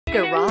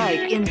Take a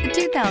ride in the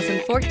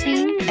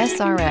 2014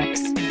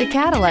 SRX. The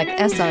Cadillac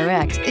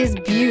SRX is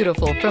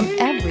beautiful from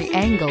every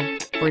angle.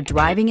 For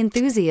driving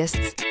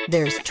enthusiasts,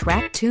 there's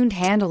track-tuned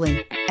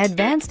handling,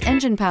 advanced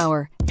engine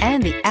power,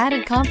 and the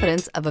added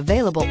confidence of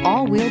available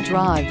all-wheel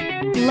drive.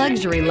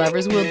 Luxury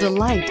lovers will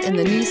delight in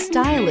the new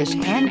stylish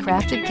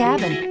handcrafted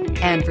cabin.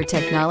 And for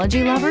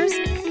technology lovers,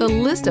 the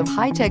list of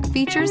high-tech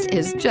features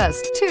is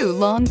just too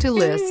long to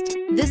list.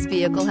 This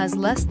vehicle has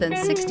less than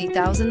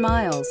 60,000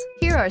 miles.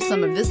 Here are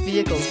some of this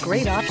vehicle's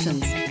great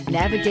options: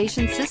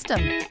 navigation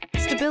system,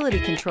 stability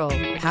control,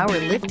 power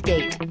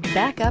liftgate,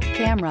 backup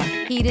camera,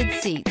 heated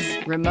seats,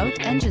 remote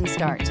engine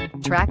start,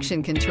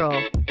 traction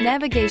control,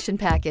 navigation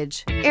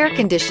package, air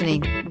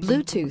conditioning,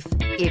 Bluetooth.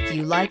 If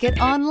you like it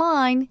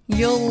online,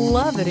 you'll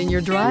love it in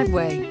your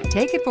driveway.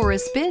 Take it for a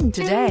spin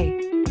today.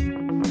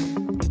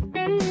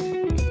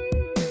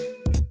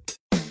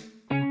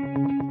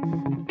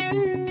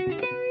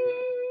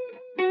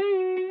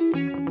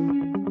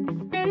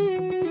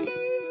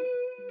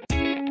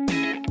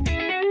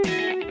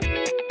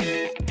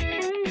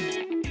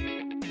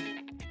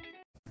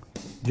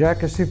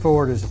 Kissee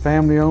Ford is a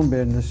family-owned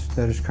business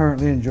that is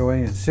currently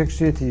enjoying its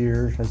 60th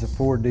year as a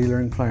Ford dealer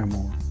in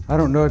Claremore. I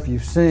don't know if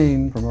you've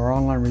seen from our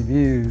online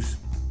reviews,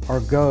 our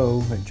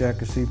goal at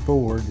Kissee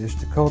Ford is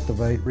to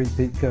cultivate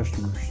repeat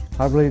customers.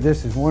 I believe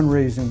this is one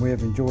reason we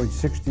have enjoyed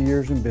 60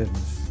 years in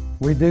business.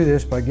 We do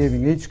this by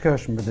giving each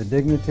customer the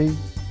dignity,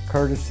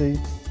 courtesy,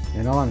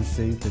 and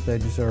honesty that they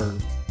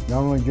deserve, not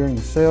only during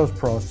the sales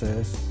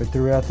process, but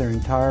throughout their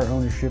entire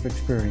ownership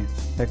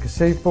experience. At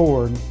Kissee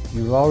Ford,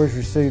 you will always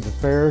receive the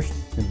fairest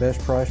and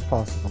best price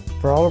possible.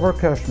 For all of our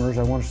customers,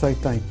 I want to say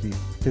thank you.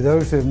 To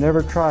those who have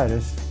never tried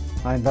us,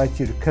 I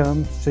invite you to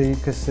come see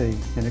Kissee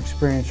and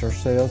experience our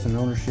sales and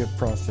ownership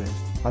process.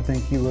 I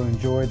think you will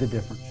enjoy the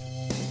difference.